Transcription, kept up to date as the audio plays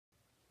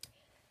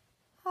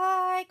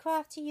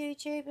crafty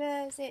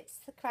YouTubers, it's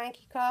the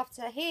Cranky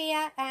Crafter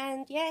here,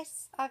 and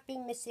yes, I've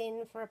been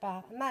missing for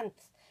about a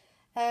month.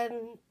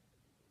 I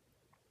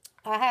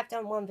have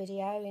done one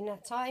video in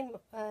that time,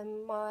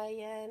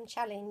 my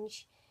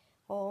challenge,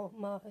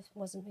 it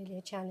wasn't really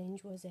a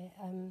challenge, was it?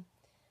 And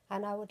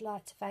I would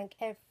like to thank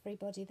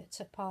everybody that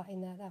took part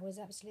in that. That was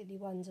absolutely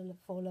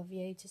wonderful of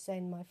you to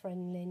send my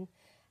friend Lynn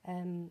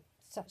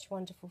such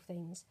wonderful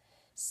things.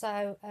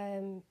 So,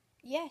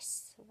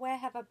 yes, where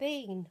have I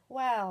been?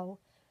 Well,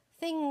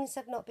 things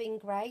have not been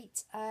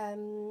great.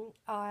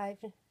 I've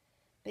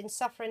been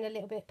suffering a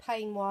little bit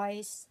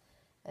pain-wise.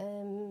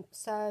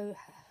 So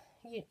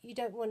you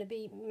don't want to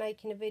be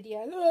making a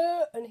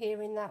video and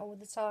hearing that all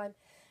the time.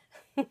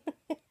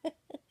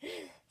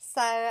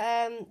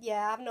 So,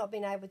 yeah, I've not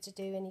been able to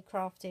do any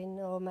crafting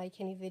or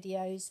make any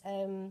videos.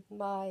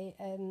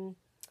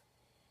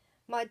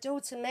 My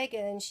daughter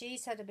Megan,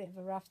 she's had a bit of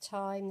a rough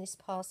time this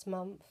past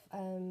month.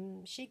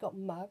 She got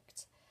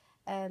mugged,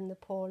 the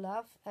poor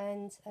love,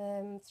 and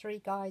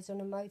 3 guys on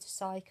a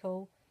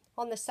motorcycle,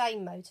 on the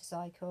same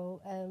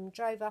motorcycle,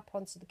 drove up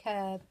onto the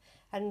curb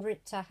and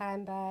ripped her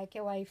handbag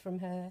away from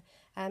her.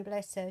 And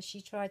bless her,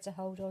 she tried to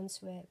hold on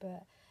to it,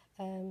 but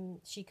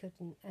she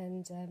couldn't,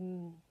 and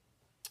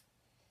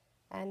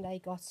they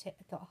got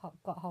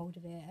hold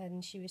of it,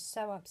 and she was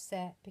so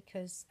upset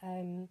because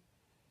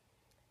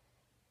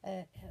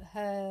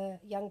her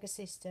younger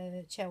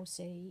sister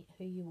Chelsea,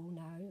 who you all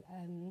know,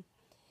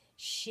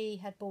 she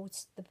had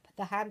bought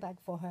the handbag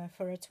for her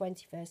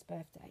 21st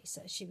birthday,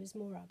 so she was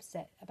more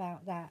upset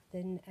about that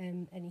than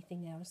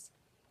anything else.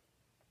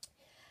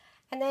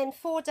 And then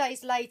 4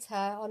 days later,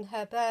 on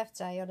her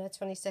birthday, on her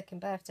 22nd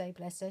birthday,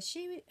 bless her,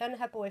 she and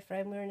her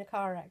boyfriend were in a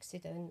car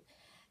accident,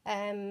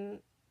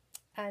 and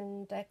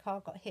their car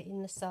got hit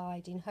in the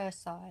side, in her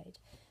side,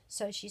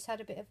 so she's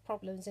had a bit of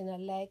problems in her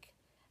leg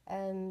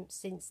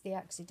since the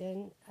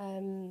accident,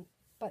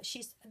 but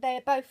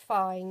they're both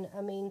fine.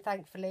 I mean,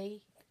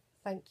 thankfully,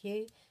 thank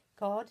you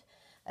God,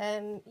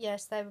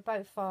 yes, they were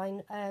both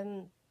fine,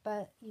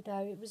 but you know,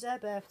 it was her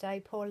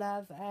birthday, poor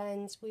love,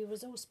 and we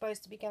was all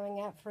supposed to be going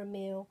out for a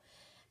meal,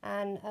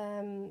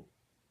 and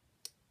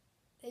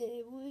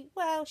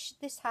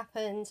this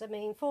happened. I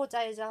mean, 4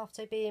 days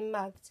after being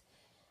mugged,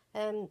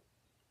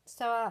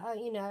 so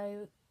you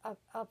know,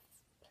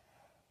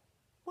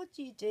 what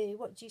do you do?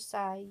 What do you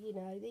say? You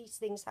know, these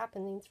things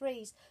happen in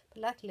threes,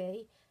 but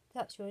luckily,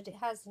 touch wood, it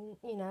hasn't,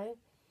 you know.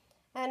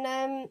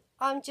 And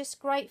I'm just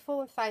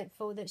grateful and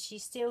thankful that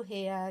she's still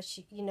here.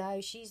 You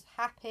know, she's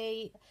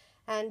happy,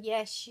 and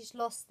yes, she's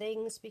lost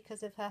things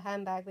because of her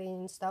handbag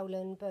being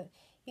stolen, but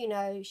you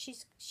know,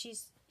 she's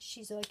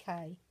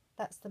okay.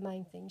 That's the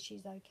main thing.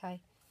 She's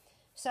okay.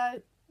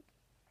 So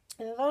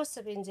I've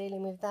also been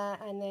dealing with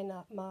that, and then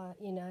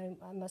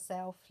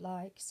myself,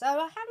 like, so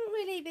I haven't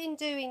really been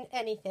doing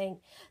anything,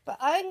 but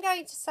I'm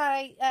going to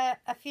say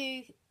a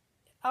few.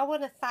 I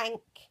want to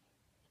thank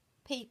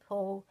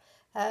people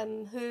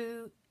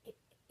who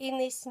in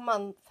this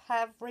month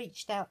have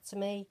reached out to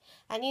me,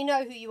 and you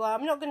know who you are.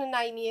 I'm not going to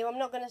name you. I'm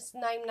not going to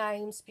name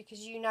names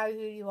because you know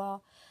who you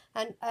are.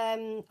 And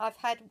I've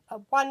had a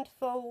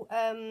wonderful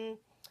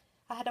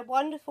I had a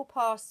wonderful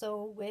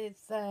parcel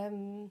with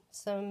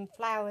some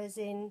flowers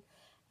in.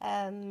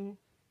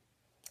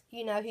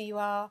 You know who you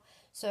are,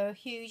 so a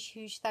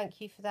huge thank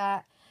you for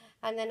that.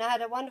 And then I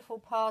had a wonderful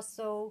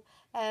parcel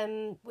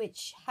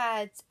which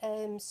had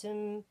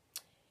some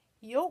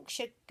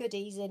Yorkshire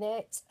goodies in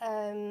it,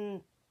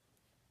 and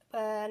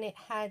it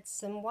had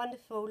some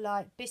wonderful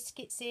like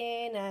biscuits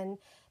in, and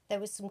there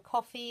was some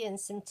coffee and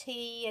some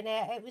tea in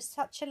it. It was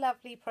such a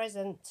lovely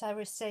present to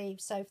receive,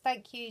 so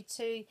thank you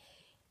to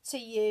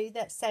you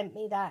that sent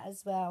me that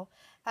as well.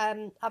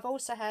 I've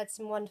also had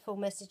some wonderful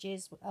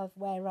messages of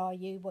where are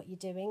you, what you're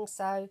doing,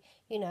 so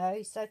you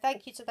know, so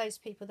thank you to those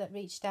people that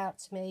reached out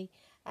to me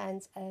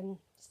and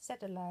said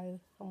hello,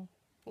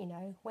 you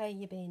know, where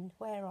you been,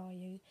 where are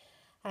you,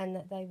 and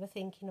that they were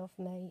thinking of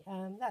me.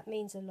 That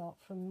means a lot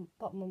from the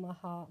bottom of my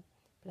heart.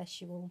 Bless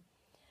you all.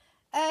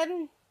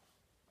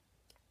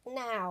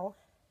 Now,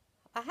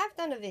 I have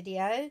done a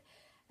video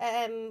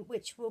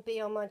which will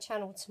be on my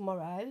channel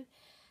tomorrow,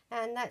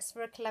 and that's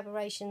for a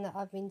collaboration that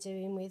I've been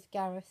doing with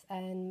Gareth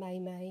and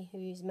May,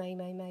 who's May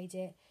Made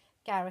It.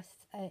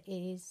 Gareth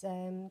is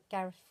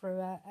Gareth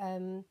Frewer.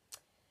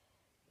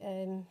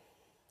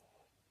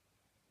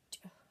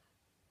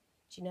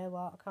 Do you know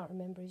what? I can't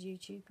remember his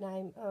YouTube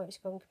name. Oh, it's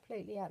gone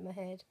completely out of my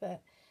head.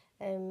 But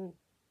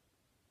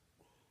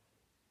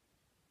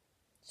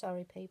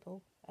sorry,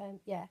 people.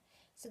 Yeah.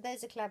 So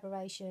there's a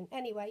collaboration.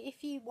 Anyway,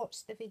 if you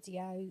watch the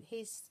video,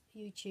 his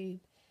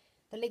YouTube,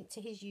 the link to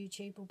his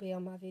YouTube will be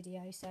on my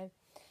video. So,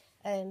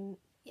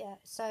 yeah.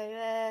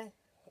 So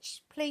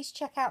please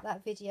check out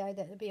that video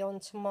that will be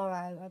on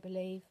tomorrow. I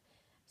believe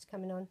it's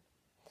coming on.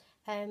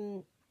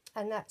 And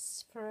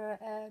that's for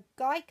a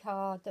guide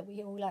card that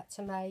we all like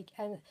to make.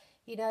 And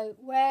you know,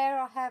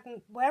 where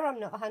I'm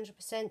not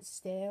 100%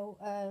 still.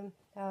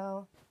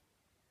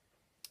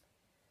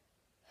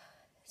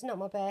 It's not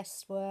my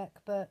best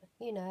work, but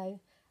you know,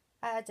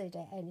 I did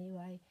it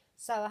anyway.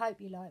 So I hope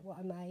you like what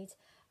I made.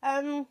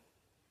 And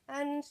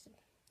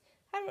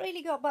haven't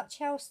really got much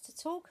else to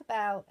talk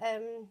about.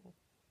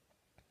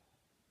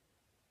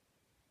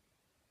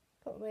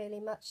 Not really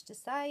much to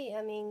say.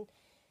 I mean,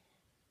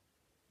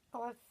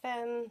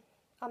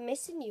 I'm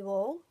missing you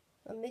all.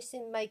 I'm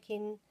missing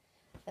making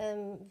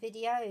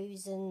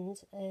videos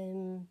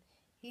and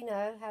you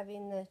know,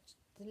 having the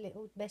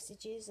little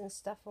messages and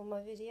stuff on my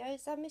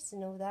videos. I'm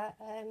missing all that.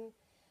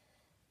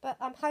 But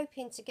I'm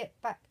hoping to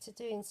get back to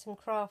doing some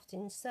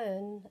crafting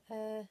soon.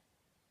 And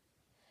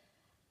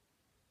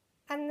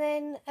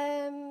then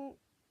I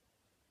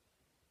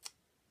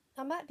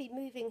might be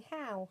moving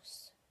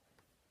house.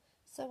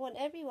 So I want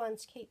everyone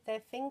to keep their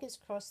fingers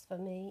crossed for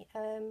me.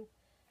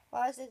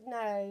 Well, as I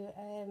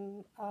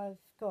know, I've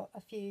got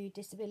a few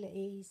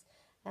disabilities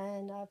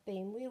and I've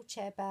been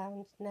wheelchair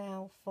bound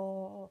now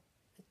for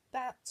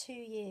about 2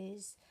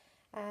 years,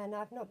 and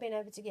I've not been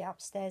able to get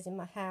upstairs in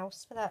my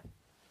house for that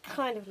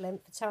kind of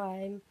length of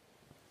time.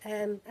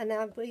 And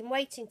I've been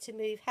waiting to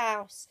move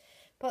house,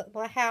 but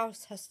my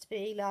house has to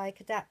be like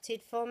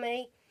adapted for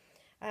me.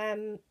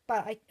 But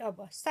I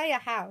say a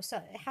house,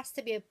 it has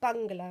to be a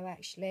bungalow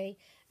actually,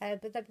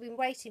 but they've been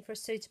waiting for a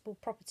suitable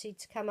property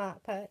to come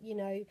up. You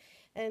know,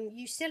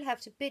 you still have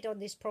to bid on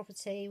this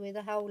property with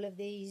a whole of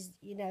these,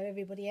 you know,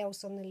 everybody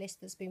else on the list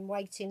that's been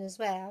waiting as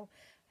well.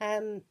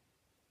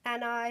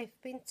 And I've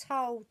been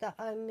told that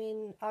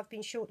I've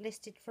been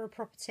shortlisted for a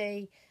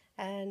property,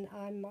 and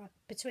I'm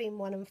between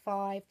 1 and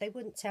 5. They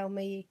wouldn't tell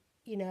me,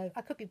 you know,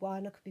 I could be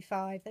 1, I could be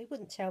 5. They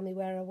wouldn't tell me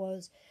where I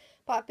was,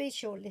 but I've been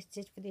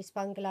shortlisted for this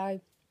bungalow.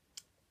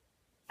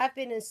 I've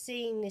been and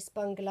seen this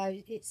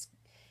bungalow. It's,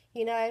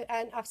 you know,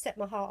 and I've set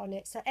my heart on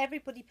it. So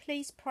everybody,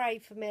 please pray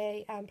for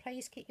me, and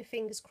please keep your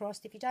fingers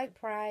crossed. If you don't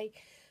pray,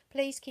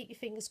 please keep your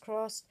fingers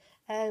crossed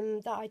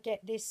that I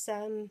get this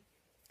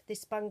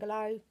this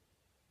bungalow.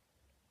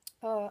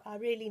 Oh, I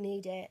really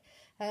need it.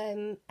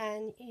 And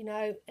you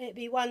know, it'd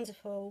be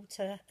wonderful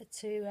to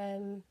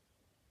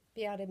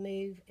be able to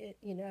move it,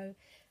 you know,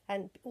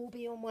 and all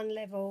be on one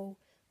level.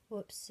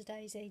 Whoops,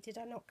 Daisy, did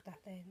I knock that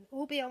then?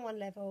 All be on one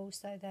level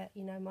so that,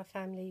 you know, my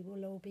family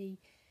will all be...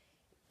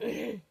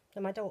 and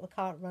my daughter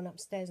can't run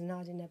upstairs and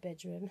hide in her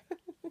bedroom.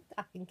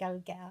 I can go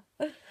and get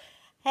her.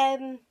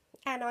 And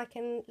I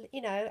can,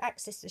 you know,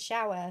 access the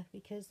shower,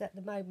 because at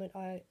the moment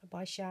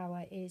my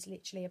shower is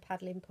literally a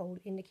paddling pool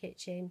in the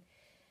kitchen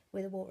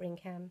with a watering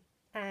can.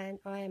 And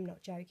I am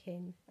not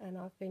joking. And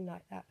I've been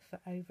like that for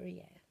over a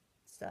year.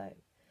 So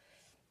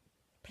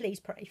please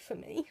pray for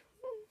me.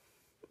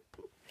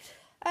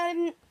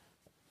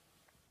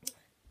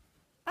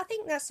 I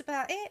think that's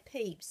about it,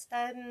 peeps.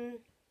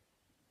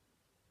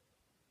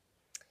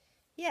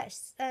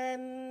 Yes,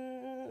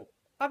 I'm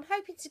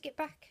hoping to get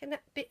back and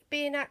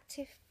being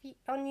active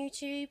on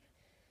YouTube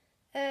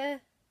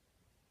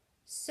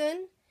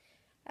soon.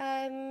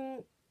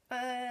 I'm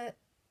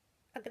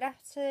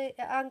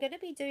gonna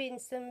be doing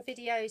some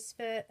videos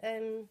for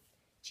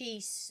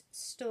G's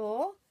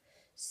store,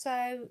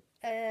 so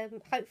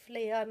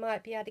hopefully I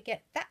might be able to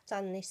get that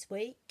done this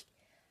week.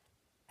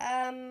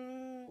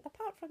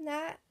 Apart from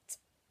that,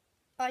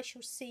 I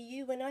shall see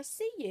you when I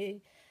see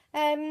you.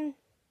 I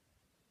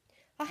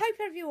hope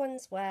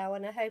everyone's well,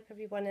 and I hope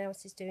everyone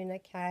else is doing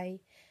okay.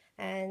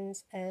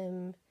 And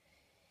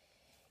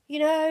you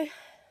know,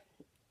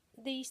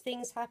 these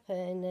things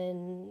happen,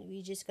 and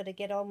you just got to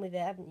get on with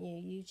it, haven't you?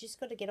 You just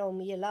got to get on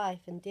with your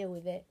life and deal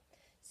with it.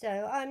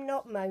 So I'm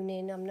not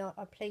moaning.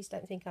 Please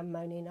don't think I'm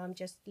moaning. I'm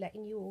just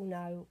letting you all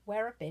know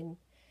where I've been.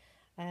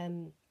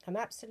 I'm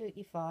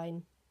absolutely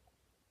fine.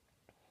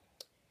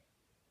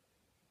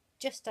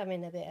 Just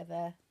having a bit of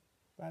a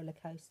roller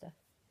coaster.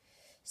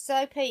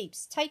 So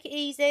peeps, take it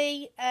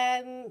easy.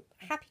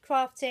 Happy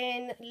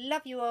crafting.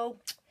 Love you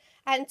all.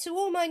 And to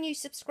all my new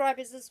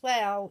subscribers as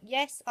well,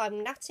 yes,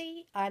 I'm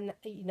Natty, and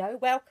you know,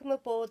 welcome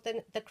aboard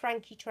the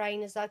cranky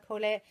train, as I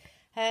call it.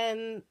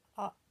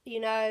 You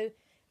know,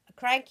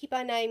 cranky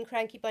by name,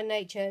 cranky by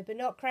nature, but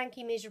not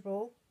cranky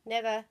miserable.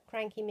 Never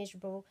cranky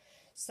miserable.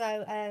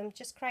 So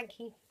just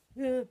cranky,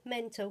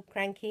 mental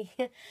cranky.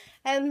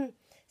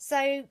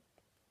 So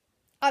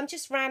I'm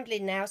just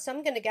rambling now, so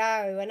I'm going to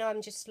go, and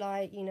I'm just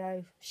like, you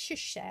know,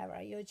 shush,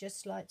 Sarah, you're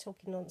just like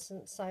talking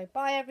nonsense. So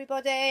bye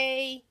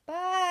everybody.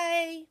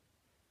 Bye.